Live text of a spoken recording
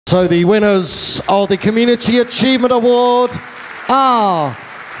So the winners of the Community Achievement Award are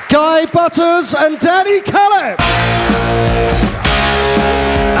Guy Butters and Danny Cullip.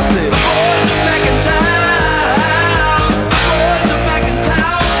 That's it.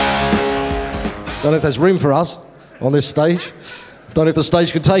 Don't know if there's room for us on this stage. Don't know if the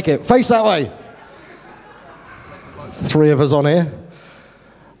stage can take it. Face that way. 3 of us on here.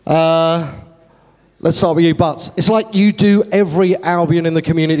 Let's start with you, Butts. It's like you do every Albion in the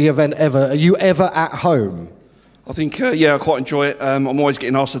community event ever. Are you ever at home? I think, yeah, I quite enjoy it. I'm always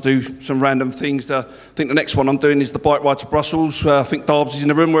getting asked to do some random things. I think the next one I'm doing is the bike ride to Brussels. I think Darbs is in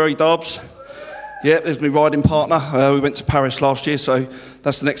the room. Where are you, Darbs? Yeah, there's my riding partner. We went to Paris last year, so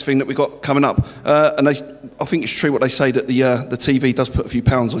that's the next thing that we got coming up. And I think it's true what they say, that the TV does put a few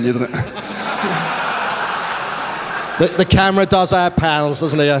pounds on you, doesn't it? The camera does add pounds,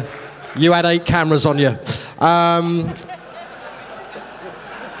 doesn't it? You had 8 cameras on you.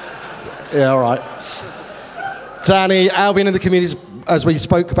 Yeah, all right. Danny, Albion in the community, as we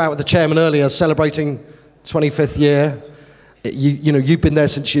spoke about with the chairman earlier, celebrating 25th year. You know, you've been there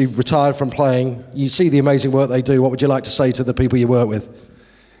since you retired from playing. You see the amazing work they do. What would you like to say to the people you work with?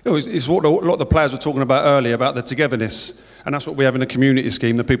 It's what a lot of the players were talking about earlier, about the togetherness. And that's what we have in the community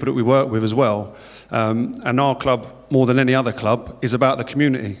scheme, the people that we work with as well. And our club, more than any other club, is about the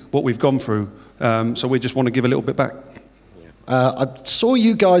community, what we've gone through. So we just want to give a little bit back. I saw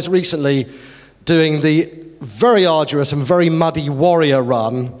you guys recently doing the very arduous and very muddy Warrior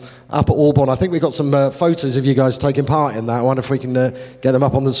Run up at Auburn. I think we've got some photos of you guys taking part in that. I wonder if we can get them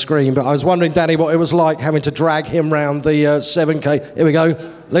up on the screen. But I was wondering, Danny, what it was like having to drag him round the 7K. Here we go.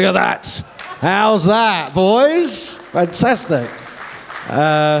 Look at that. How's that, boys? Fantastic.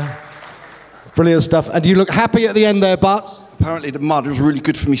 Brilliant stuff. And you look happy at the end there, Butts. Apparently the mud was really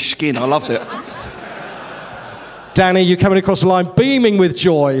good for my skin. I loved it. Danny, you're coming across the line beaming with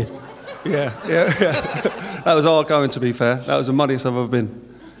joy. Yeah. That was hard going, to be fair. That was the muddiest I've ever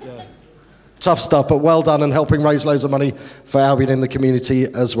been. Yeah. Tough stuff, but well done and helping raise loads of money for Albion in the community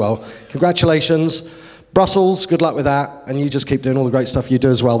as well. Congratulations. Brussels, good luck with that, and you just keep doing all the great stuff you do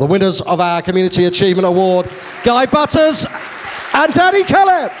as well. The winners of our Community Achievement Award, Guy Butters and Danny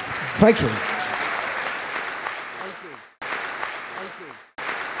Cullip. Thank you.